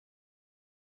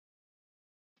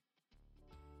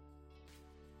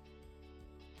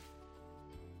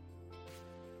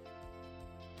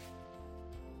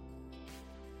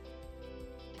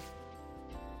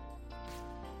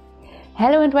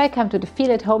Hello and welcome to the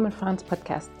Feel at Home in France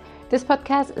podcast. This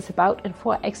podcast is about and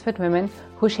for expert women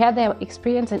who share their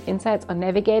experience and insights on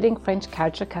navigating French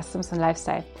culture, customs and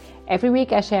lifestyle. Every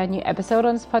week I share a new episode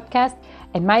on this podcast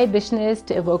and my ambition is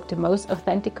to evoke the most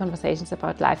authentic conversations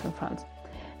about life in France.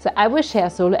 So I will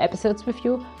share solo episodes with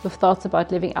you with thoughts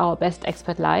about living our best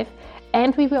expert life,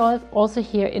 and we will also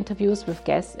hear interviews with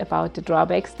guests about the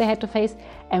drawbacks they had to face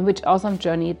and which awesome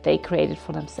journey they created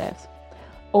for themselves.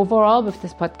 Overall, with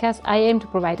this podcast, I aim to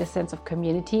provide a sense of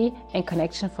community and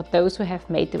connection for those who have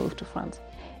made the move to France.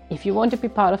 If you want to be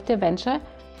part of the adventure,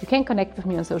 you can connect with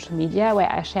me on social media where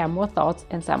I share more thoughts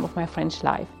and some of my French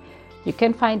life. You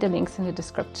can find the links in the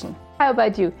description. How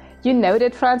about you? You know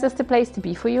that France is the place to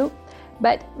be for you,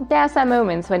 but there are some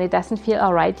moments when it doesn't feel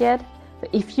alright yet. But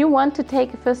if you want to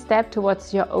take a first step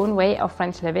towards your own way of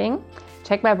French living,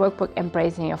 check my workbook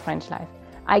Embracing Your French Life.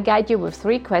 I guide you with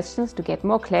 3 questions to get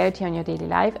more clarity on your daily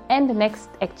life and the next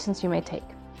actions you may take.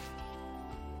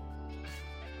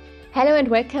 Hello and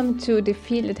welcome to the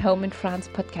Feel at Home in France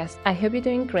podcast. I hope you're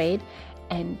doing great,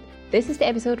 and this is the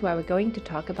episode where we're going to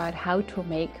talk about how to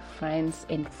make friends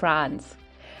in France.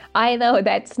 I know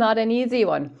that's not an easy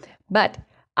one, but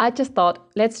I just thought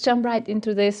let's jump right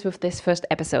into this with this first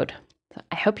episode. So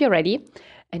I hope you're ready,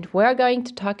 and we're going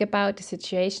to talk about the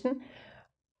situation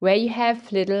where you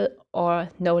have little or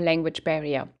no language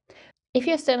barrier. If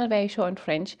you're still not very sure in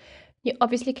French, you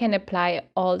obviously can apply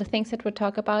all the things that we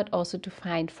talk about also to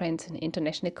find friends in the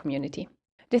international community.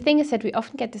 The thing is that we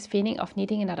often get this feeling of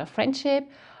needing another friendship,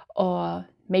 or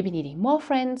maybe needing more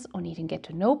friends, or needing to get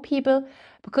to know people,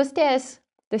 because there's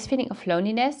this feeling of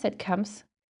loneliness that comes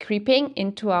creeping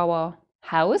into our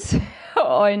house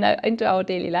or into our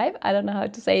daily life. I don't know how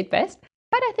to say it best,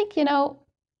 but I think you know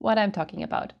what I'm talking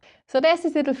about. So there's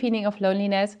this little feeling of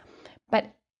loneliness, but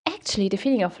actually the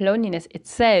feeling of loneliness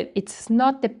itself, it's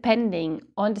not depending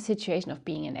on the situation of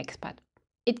being an expat.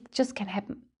 It just can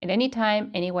happen at any time,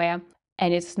 anywhere,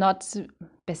 and it's not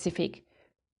specific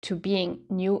to being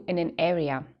new in an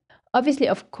area. Obviously,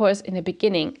 of course, in the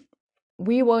beginning,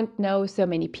 we won't know so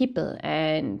many people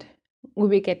and we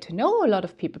will get to know a lot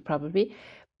of people probably,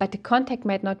 but the contact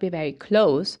might not be very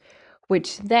close,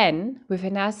 which then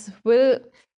within us will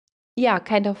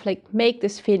kind of like make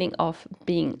this feeling of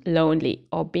being lonely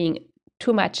or being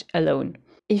too much alone.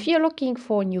 If you're looking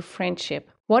for a new friendship,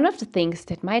 one of the things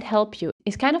that might help you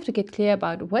is kind of to get clear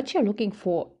about what you're looking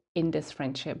for in this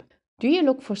friendship. Do you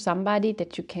look for somebody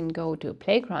that you can go to a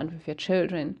playground with your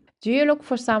children? Do you look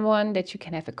for someone that you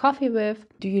can have a coffee with?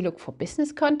 Do you look for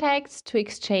business contacts to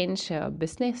exchange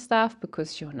business stuff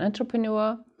because you're an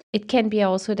entrepreneur? It can be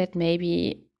also that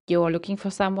maybe you're looking for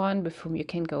someone with whom you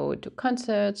can go to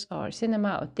concerts or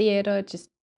cinema or theater, just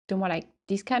do more like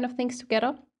these kind of things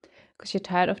together because you're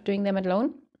tired of doing them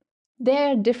alone.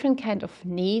 There are different kind of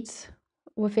needs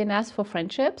within us for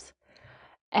friendships.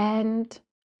 And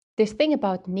this thing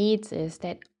about needs is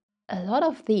that a lot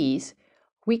of these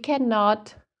we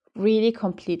cannot really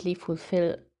completely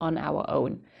fulfill on our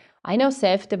own. I know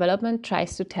self-development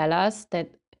tries to tell us that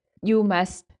you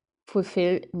must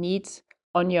fulfill needs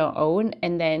on your own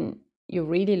and then you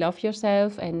really love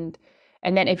yourself and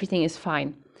then everything is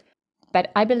fine.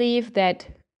 But I believe that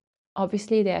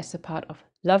obviously there's a part of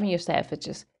loving yourself which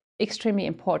is extremely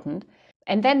important,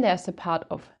 and then there's a part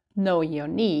of knowing your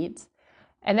needs,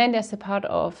 and then there's a part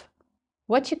of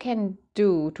what you can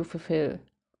do to fulfill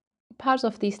parts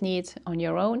of these needs on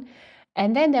your own,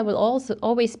 and then there will also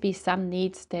always be some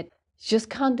needs that you just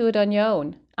can't do it on your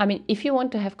own. I mean, if you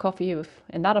want to have coffee with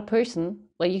another person,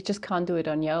 well, you just can't do it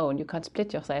on your own. You can't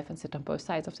split yourself and sit on both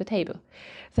sides of the table.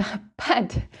 So,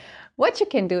 but what you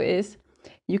can do is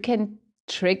you can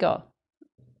trigger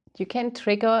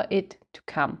it to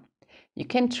come. You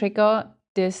can trigger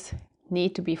this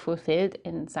need to be fulfilled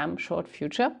in some short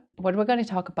future. What we're going to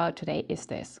talk about today is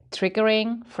this: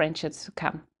 triggering friendships to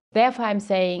come. Therefore, I'm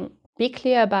saying be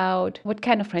clear about what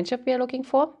kind of friendship we are looking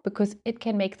for, because it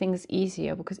can make things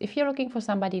easier. Because if you're looking for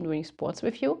somebody doing sports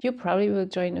with you, you probably will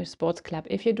join a sports club.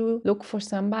 If you do look for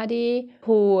somebody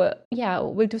who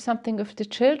will do something with the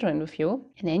children with you,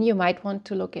 and then you might want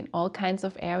to look in all kinds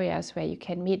of areas where you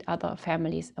can meet other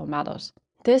families or mothers.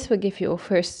 This will give you a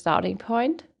first starting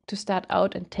point to start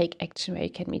out and take action where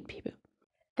you can meet people.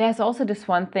 There's also this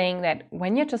one thing that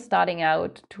when you're just starting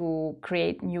out to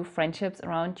create new friendships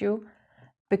around you,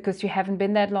 because you haven't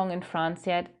been that long in France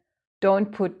yet,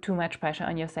 don't put too much pressure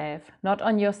on yourself. Not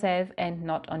on yourself and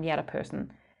not on the other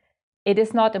person. It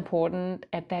is not important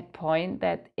at that point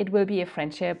that it will be a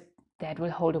friendship that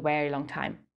will hold a very long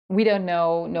time. We don't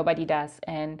know, nobody does.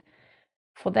 And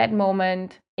for that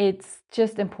moment, it's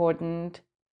just important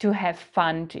to have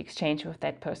fun to exchange with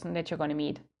that person that you're going to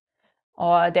meet.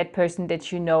 or that person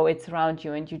that you know it's around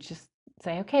you, and you just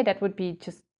say, okay, that would be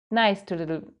just nice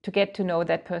to get to know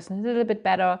that person a little bit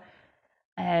better.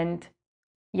 And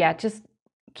yeah, just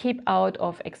keep out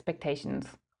of expectations.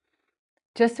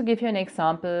 Just to give you an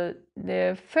example,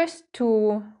 the first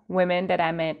two women that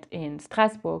I met in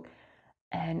Strasbourg,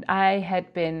 and I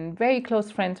had been very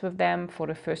close friends with them for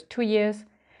the first 2 years,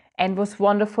 and was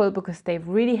wonderful because they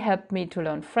really helped me to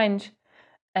learn French,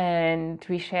 and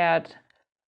we shared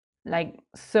like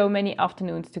so many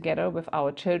afternoons together with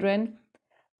our children.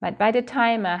 But by the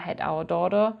time I had our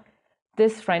daughter,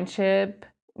 this friendship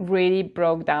really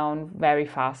broke down very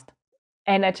fast.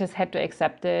 And I just had to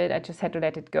accept it. I just had to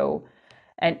let it go.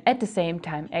 And at the same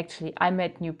time, actually, I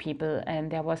met new people,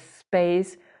 and there was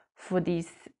space for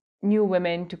these new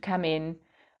women to come in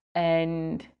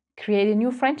and create a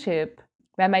new friendship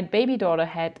where my baby daughter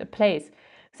had a place.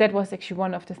 That was actually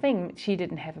one of the things. She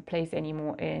didn't have a place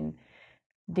anymore in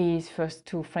these first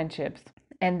two friendships.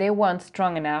 And they weren't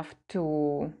strong enough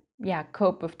to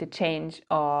cope with the change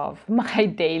of my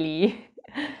daily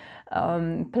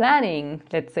planning,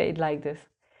 let's say it like this.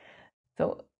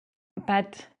 So,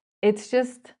 but it's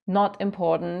just not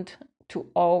important to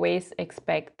always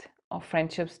expect our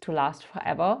friendships to last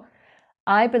forever.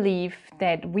 I believe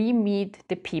that we meet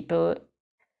the people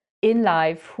in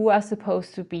life who are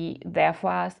supposed to be there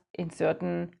for us in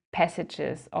certain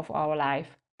passages of our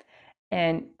life.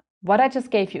 And what I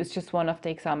just gave you is just one of the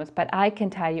examples, but I can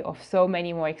tell you of so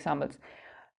many more examples.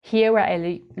 Here where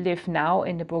I live now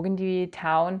in the Burgundy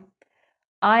town,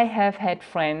 I have had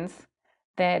friends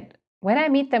that when I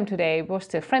meet them today, we're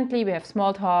still friendly, we have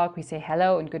small talk, we say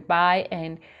hello and goodbye,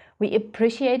 and we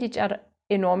appreciate each other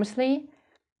enormously,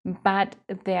 but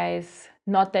there is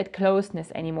not that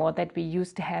closeness anymore that we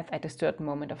used to have at a certain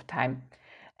moment of time.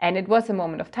 And it was a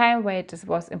moment of time where it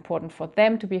was important for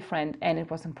them to be friend, and it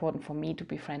was important for me to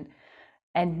be friend.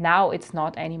 And now it's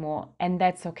not anymore, and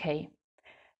that's okay.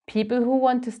 People who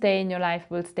want to stay in your life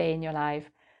will stay in your life,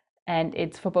 and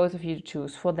it's for both of you to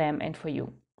choose, for them and for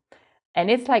you. And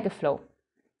it's like a flow.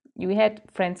 You had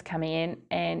friends coming in,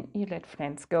 and you let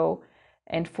friends go,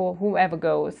 and for whoever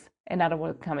goes, another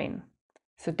will come in.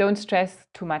 So don't stress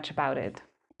too much about it.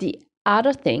 The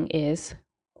other thing is,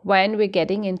 when we're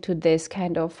getting into this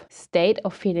kind of state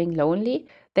of feeling lonely,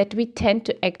 that we tend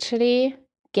to actually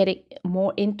get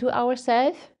more into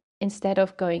ourselves instead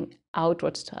of going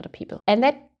outwards to other people. And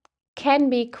that can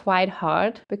be quite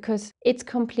hard because it's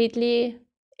completely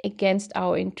against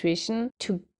our intuition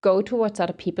to go towards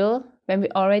other people when we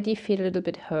already feel a little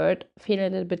bit hurt, feel a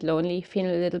little bit lonely, feel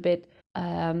a little bit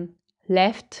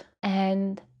left.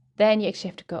 And then you actually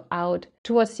have to go out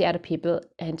towards the other people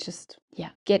and just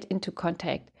get into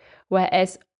contact.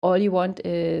 Whereas all you want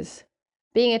is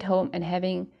being at home and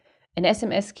having an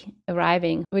SMS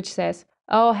arriving which says,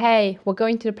 oh, hey, we're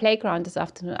going to the playground this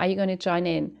afternoon. Are you going to join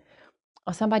in?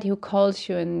 Or somebody who calls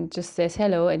you and just says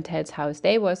hello and tells how his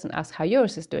day was and asks how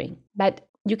yours is doing. But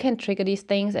you can trigger these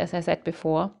things, as I said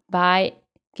before, by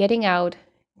getting out,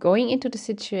 going into the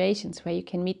situations where you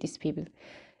can meet these people.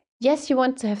 Yes, you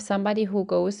want to have somebody who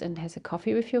goes and has a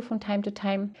coffee with you from time to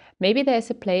time. Maybe there's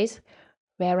a place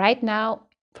where right now,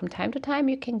 from time to time,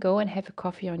 you can go and have a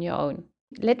coffee on your own.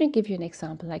 Let me give you an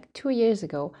example. Like 2 years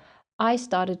ago, I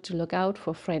started to look out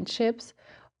for friendships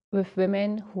with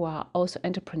women who are also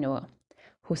entrepreneurs,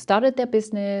 who started their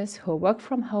business, who work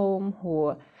from home,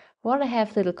 who want to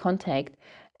have little contact,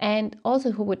 and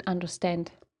also who would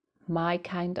understand my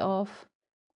kind of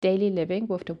daily living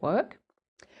with the work.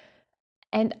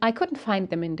 And I couldn't find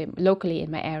them locally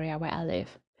in my area where I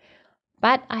live.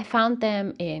 But I found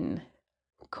them in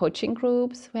coaching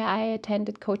groups where I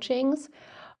attended coachings.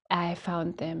 I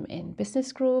found them in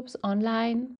business groups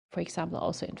online. For example,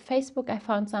 also in Facebook, I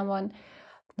found someone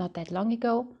not that long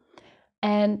ago.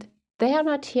 And they are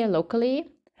not here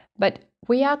locally, but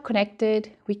we are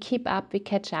connected, we keep up, we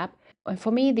catch up. And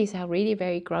for me, these are really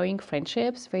very growing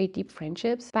friendships, very deep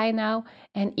friendships by now.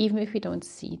 And even if we don't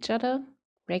see each other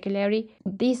regularly,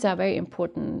 these are very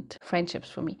important friendships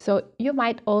for me. So you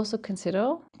might also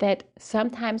consider that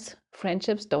sometimes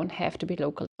friendships don't have to be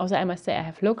local. Also, I must say I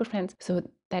have local friends, so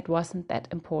that wasn't that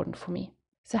important for me.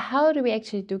 So how do we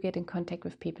actually do get in contact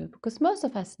with people? Because most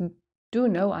of us do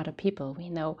know other people. We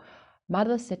know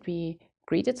mothers that we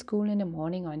greet at school in the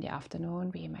morning or in the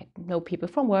afternoon. We might know people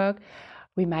from work.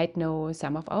 We might know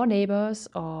some of our neighbors,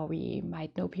 or we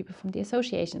might know people from the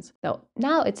associations. So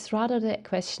now it's rather the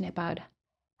question about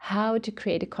how to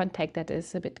create a contact that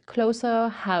is a bit closer,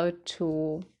 how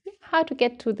to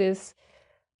get to this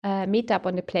meet up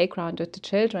on the playground with the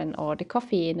children or the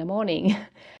coffee in the morning.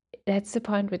 that's the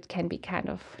point which can be kind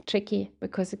of tricky,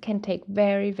 because it can take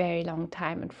very, very long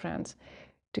time in France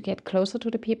to get closer to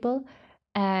the people.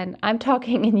 And I'm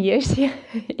talking in years here.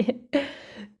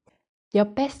 Your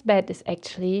best bet is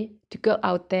actually to go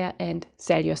out there and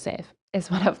sell yourself, as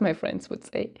one of my friends would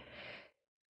say.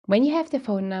 When you have the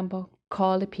phone number,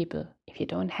 call the people. If you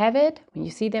don't have it, when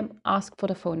you see them, ask for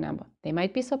the phone number. They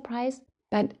might be surprised,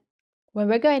 but when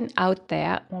we're going out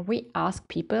there, when we ask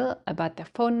people about their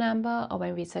phone number or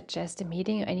when we suggest a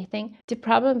meeting or anything, the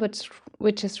problem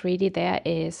which is really there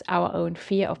is our own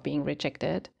fear of being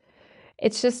rejected.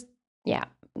 It's just,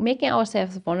 making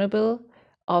ourselves vulnerable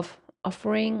of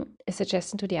offering a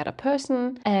suggestion to the other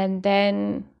person and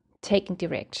then taking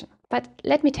direction. But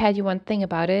let me tell you one thing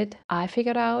about it. I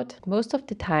figured out most of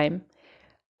the time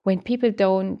when people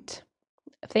don't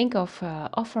think of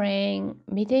offering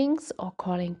meetings or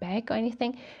calling back or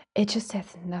anything, it just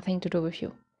has nothing to do with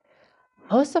you.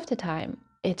 Most of the time,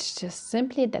 it's just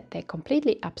simply that they're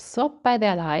completely absorbed by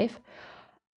their life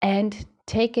and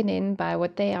taken in by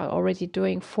what they are already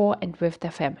doing for and with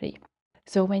their family.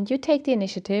 So when you take the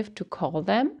initiative to call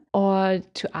them or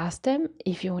to ask them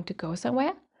if you want to go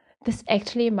somewhere, this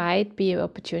actually might be an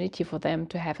opportunity for them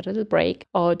to have a little break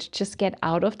or to just get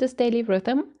out of this daily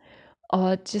rhythm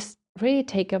or just really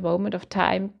take a moment of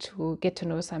time to get to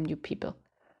know some new people.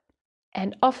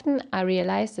 And often I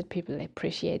realize that people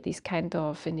appreciate these kind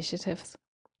of initiatives.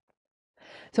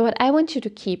 So what I want you to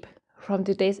keep from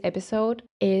today's episode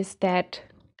is that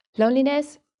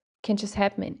loneliness can just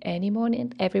happen in any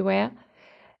moment, everywhere.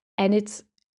 And it's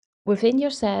within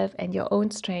yourself and your own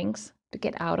strengths to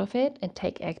get out of it and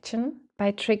take action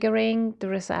by triggering the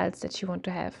results that you want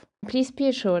to have. Please be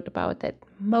assured about that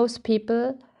most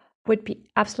people would be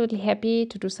absolutely happy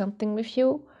to do something with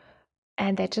you,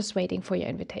 and they're just waiting for your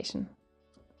invitation.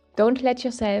 Don't let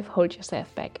yourself hold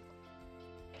yourself back.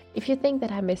 If you think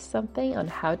that I missed something on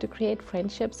how to create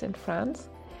friendships in France,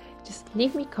 just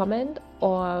leave me a comment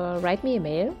or write me a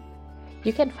mail.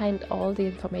 You can find all the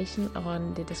information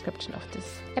on the description of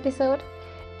this episode.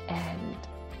 And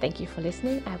thank you for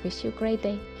listening. I wish you a great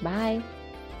day. Bye.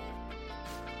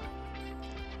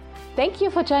 Thank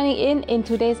you for joining in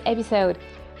today's episode.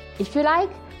 If you like,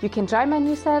 you can join my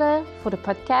newsletter for the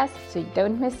podcast so you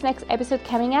don't miss the next episode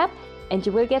coming up, and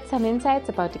you will get some insights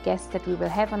about the guests that we will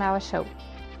have on our show.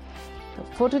 So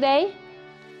for today,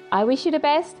 I wish you the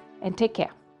best and take care.